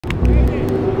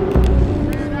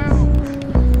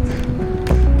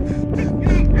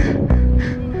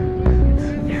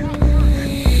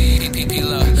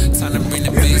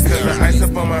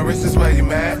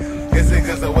it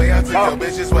cause the way I took your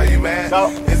bitches, why you mad?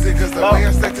 Is it cause the way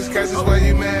I stack this cash is why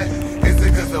you mad? Is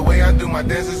it cause the way I do my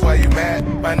dances, why you mad?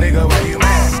 My nigga, why you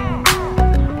mad?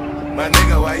 My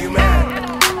nigga, why you mad?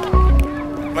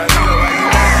 My nigga, why you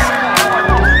mad?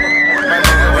 My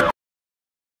nigga, why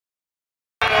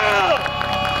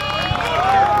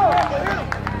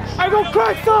I gon'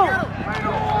 crack some!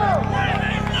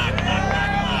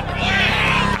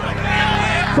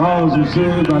 Ball is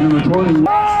received by number 20.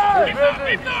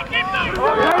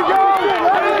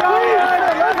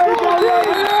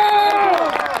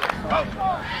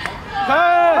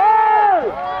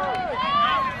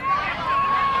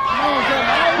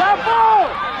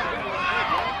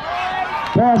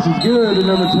 Pass is good to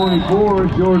number 24,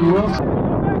 Jordan Wilson.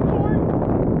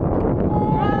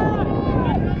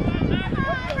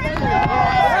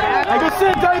 I can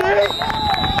sit tight end.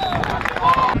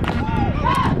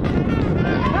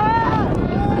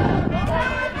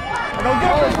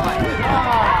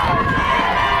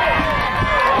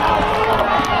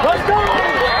 Let's go!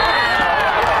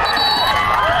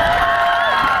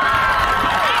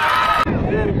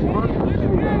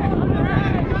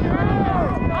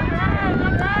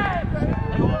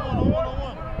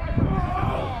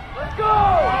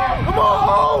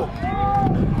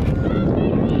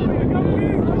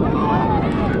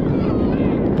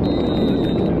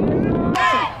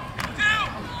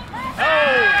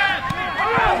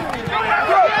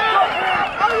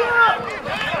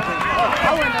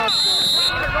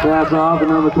 Pass off to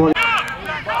number 20.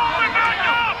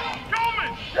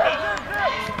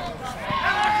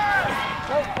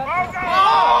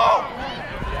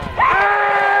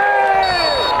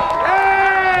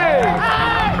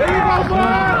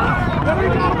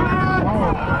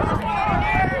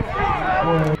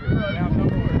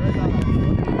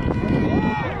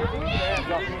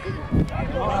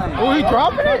 Oh, he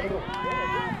dropping it?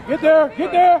 Get there,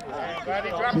 get there.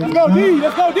 Let's go D,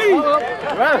 let's go D.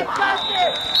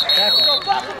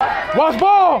 Watch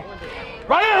ball.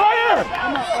 Right here, right here.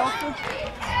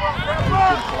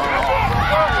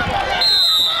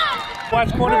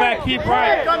 Watch quarterback keep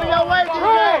right.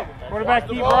 Quarterback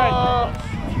keep right.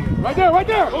 Right there, right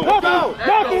there.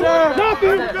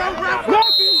 Nothing.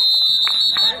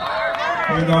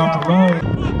 Bring off the road.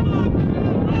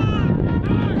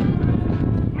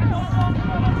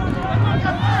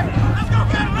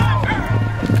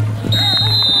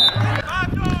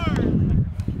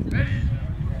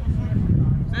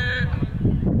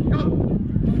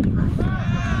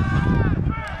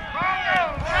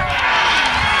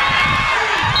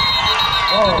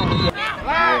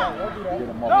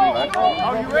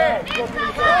 Are you ready? You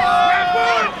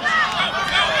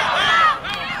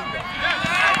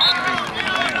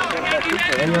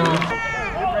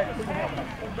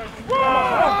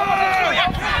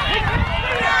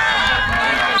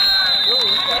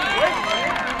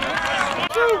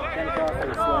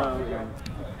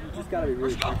just gotta be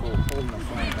really careful holding the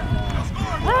flag that long.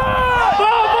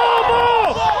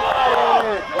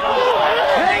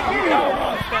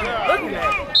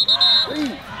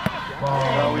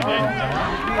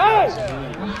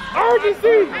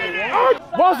 Urgency!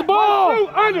 Watch the ball! Shoot,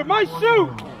 under, might shoot!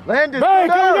 Landon, Van,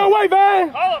 coming your way,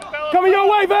 Van! Coming your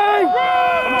way, Van!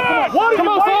 Come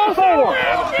on, son!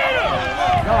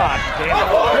 God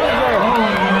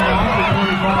damn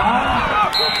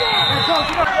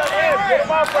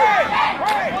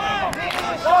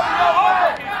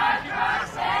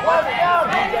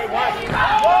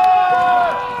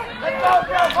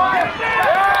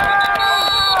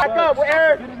back up,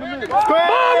 Eric!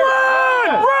 Run!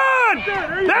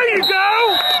 There you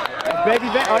go! That's baby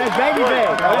Van. Oh, that's baby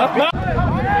Van.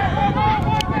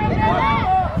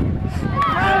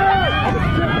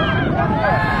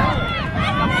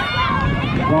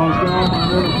 Ball's down by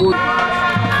number 40.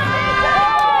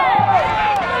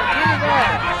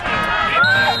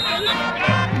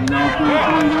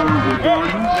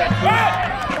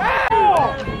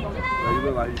 You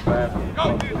look like he's fast.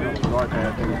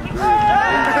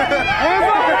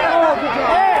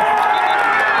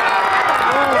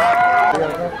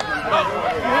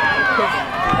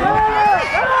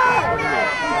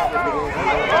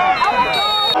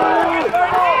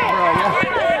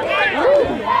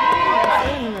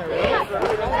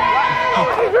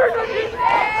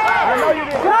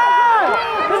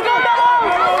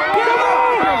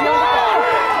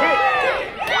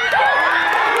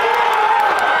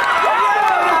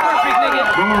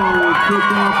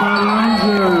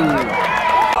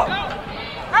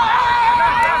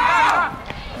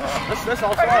 That's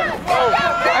all fine.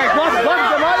 Hey,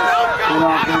 Put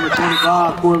off number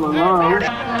 25, Portland Lowe. Put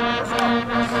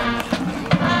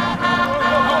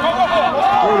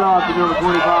off to number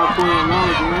 25, Portland Lowe.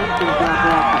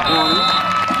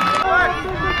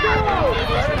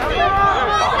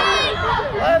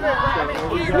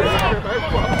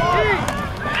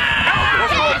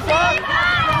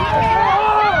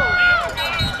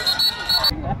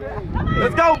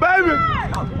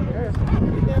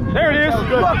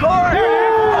 Come on, Corey! There it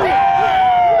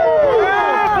is!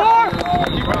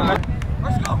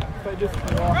 Let's go!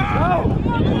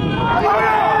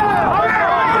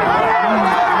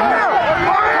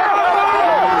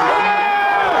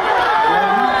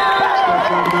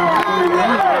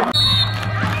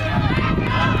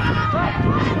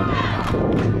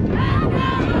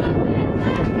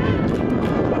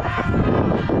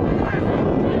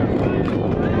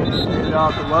 Get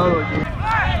off the low again.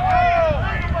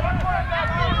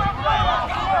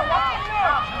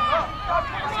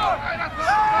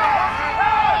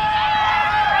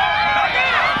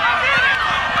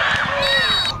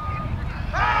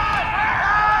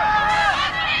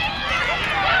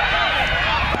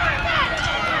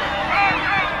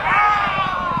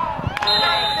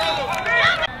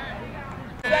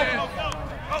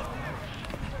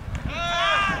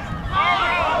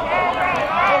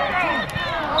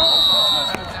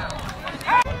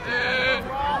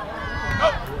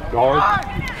 Guard.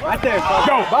 Right there.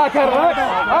 Go. Bye, Cadillac.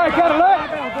 All right, Cadillac.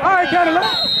 All right,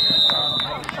 Cadillac.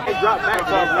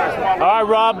 All right,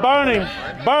 Rob, burn him.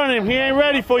 Burn him. He ain't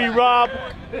ready for you, Rob.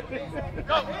 Keep pushing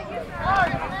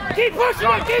it. Keep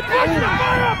pushing it.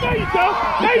 Fire up. There you go.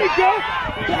 There you go.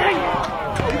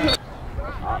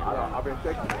 I've been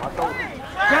taking it. I told you.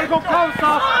 Gotta go close,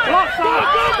 off. Block side.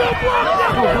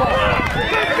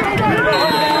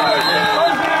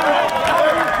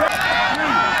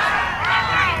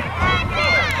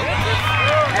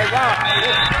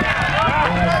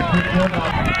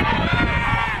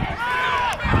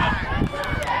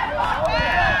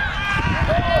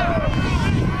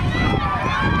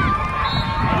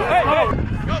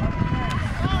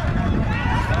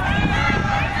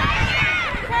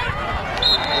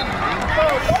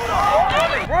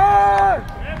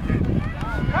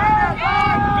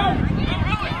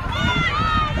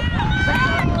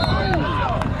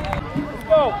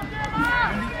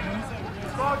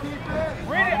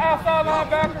 Read it, outside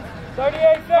linebacker.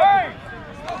 38 seconds.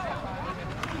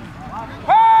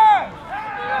 Hey!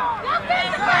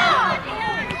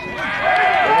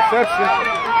 Interception.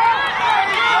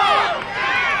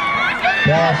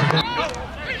 Pass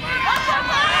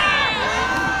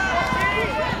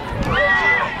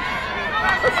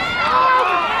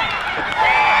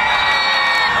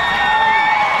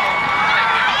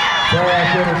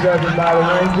intercepted by the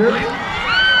Rangers.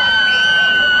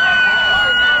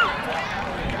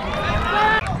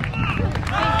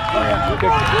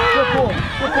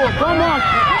 Come on.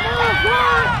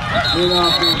 Good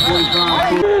offense, 45.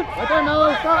 Right there,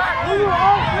 Melo. Stop.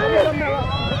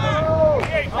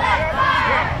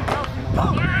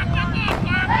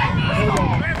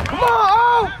 Come on,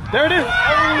 oh! There it is. Come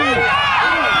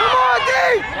on, D!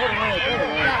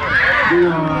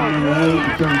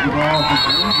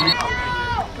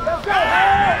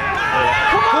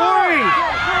 Corey!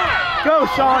 Go,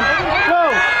 Sean. Go.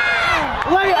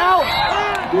 Lay it out.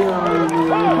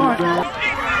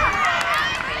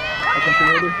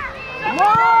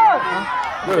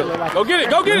 Go get it.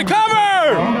 Go get it.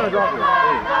 Cover!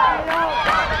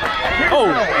 Oh,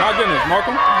 my goodness.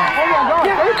 Markham.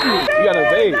 You got to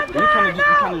evade. You kind of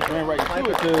just ran right into it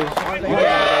because you got to be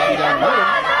down the middle.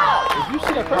 If you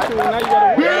see that pressure, now you got to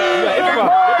win. You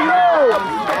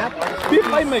got to be a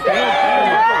playmaker.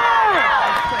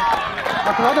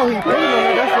 I know he's playing on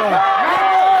that. That's why.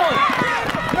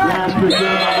 Last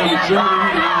return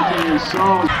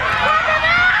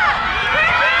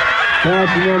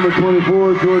pass to number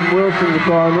 24, Jordan Wilson, the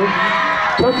Cardinals.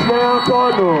 Touchdown,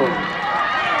 Cardinals.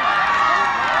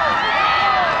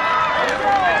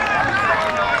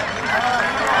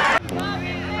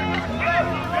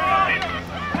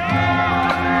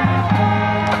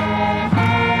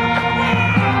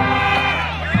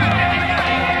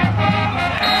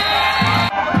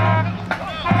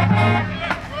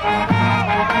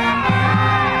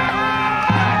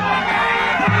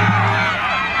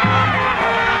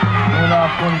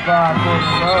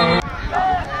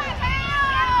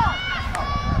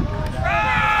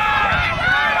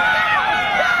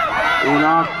 And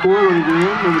off Corwin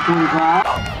again, number 25.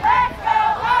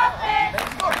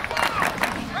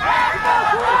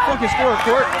 Fucking score,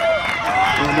 Court.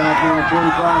 And back number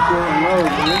 25, Corwin Lowe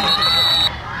again.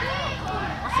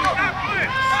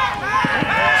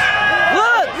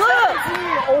 Look! No!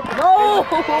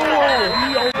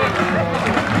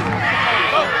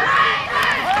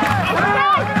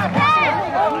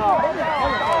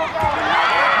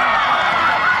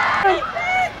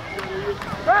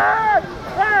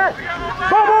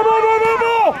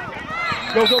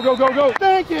 Go, go, go, go, go.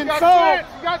 Thinking, you got slants,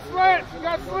 you got slants, you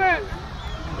got slants.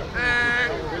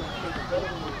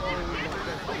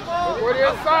 Go to the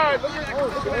inside.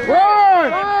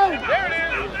 Run! There it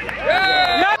is.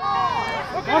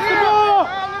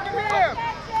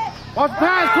 Watch the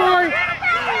pass, Corey!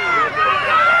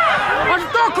 Watch the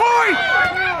throw, Corey!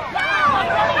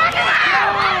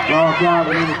 Ball out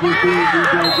to number 15,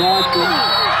 DJ Jackson.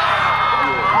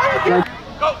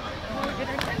 Go!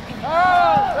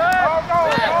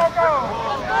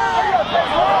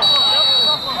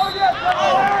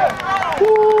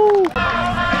 Woo!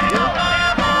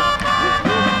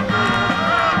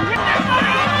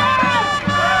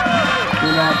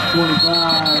 Get out to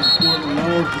 25, Portland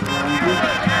Lowe's.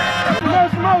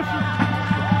 Motion!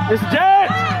 It's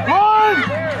Jets! One!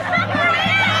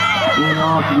 Getting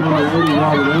off to number 80,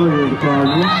 Robert Elliott of the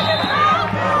Cardinals.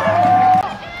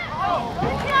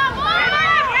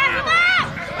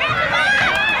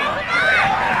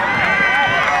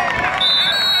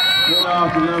 Getting off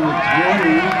to number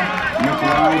 20,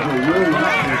 Nikolai Williams of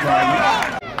the Cardinals.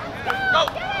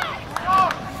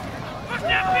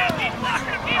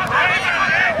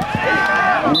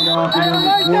 Getting off to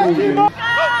number 20,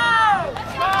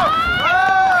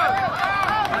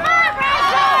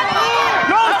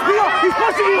 He's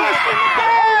pushing you! Oh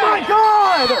my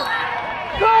God!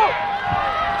 Go!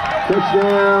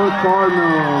 Touchdown,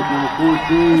 Cardinals, number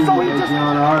 14,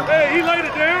 John Hart. Hey, he laid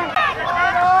it down.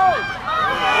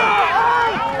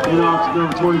 Getting off to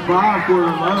number 25,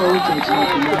 Portland Lowe, takes off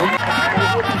the middle.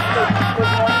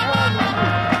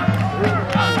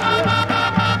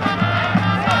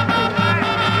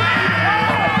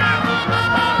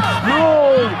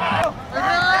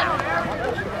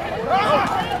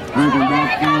 Moving back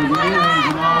down the end,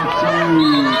 and offside.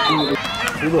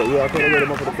 Hey, look, yeah, I thought I let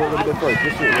him up for the court. Let me go first.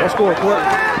 Let's score, Court.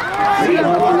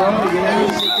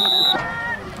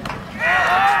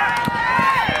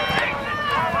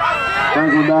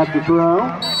 Franklin back to throw.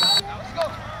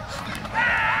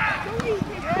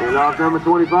 And off number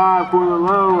 25, Portland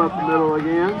Lowe up the middle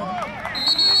again.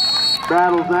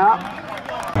 Battles out.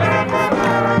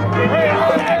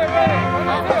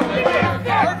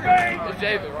 It's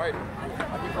David, right?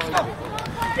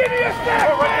 Give me a step!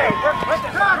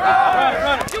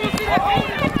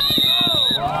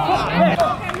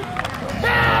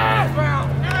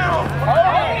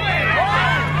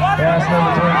 Pass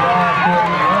number 25,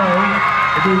 Portland Lowe.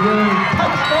 It'll be good.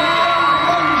 Touchdown,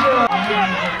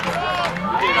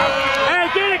 Hey,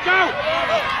 get it, go!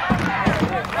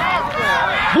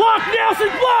 Block Nelson!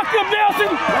 Block him,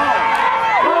 Nelson!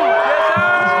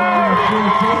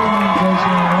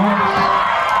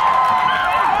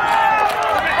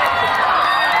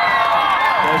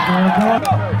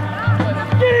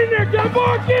 Get in there,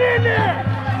 Dunbar! Get in there!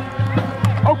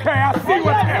 Okay, I see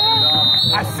what's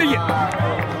happening. I see it.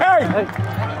 Hey!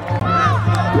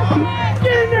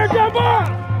 Get in there, Dunbar!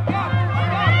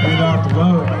 Get off the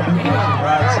road.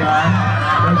 Right side.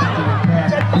 Makes it to the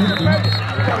pass to 50.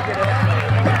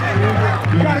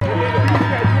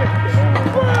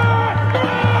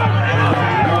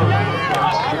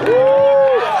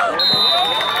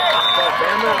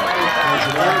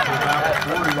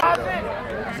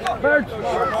 Birch!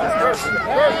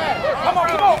 Come on,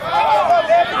 come on!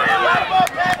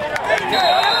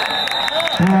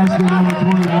 Pass to number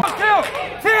 21. Till!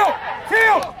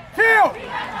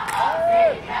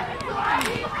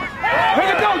 Here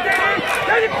you go, Danny!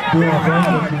 There you go!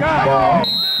 Ball.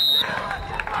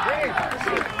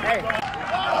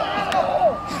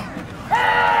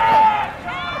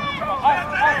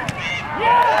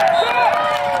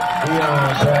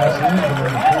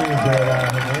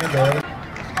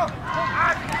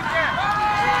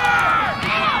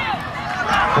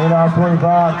 Pull out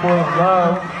 25, Portland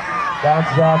Lowe.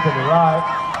 Bounces off to the right.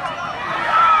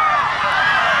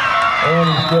 And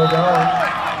he's still going.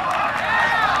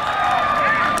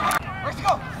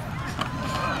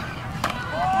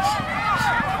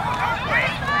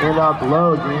 Pull out the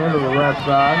Lowe again to the left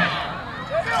side.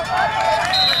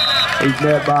 He's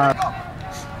met by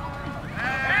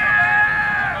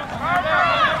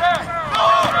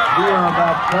Dion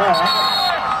about the pass.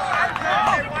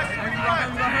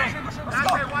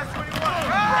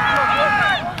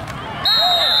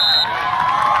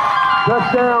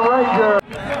 Touchdown, Ranger.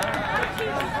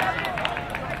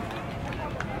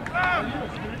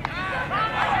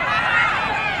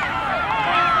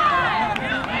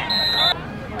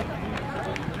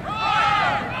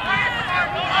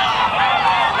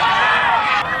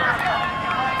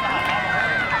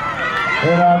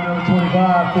 Head out number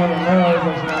 25, Portland Lowe,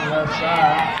 goes on the left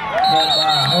side. Met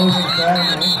by a host of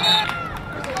family.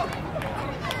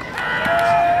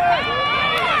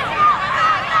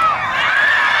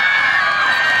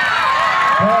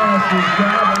 Pass is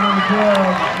down to number 12,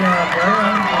 John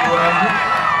Brown.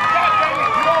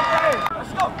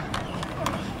 Let's go!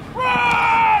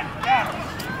 Run!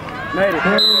 Made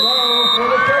it.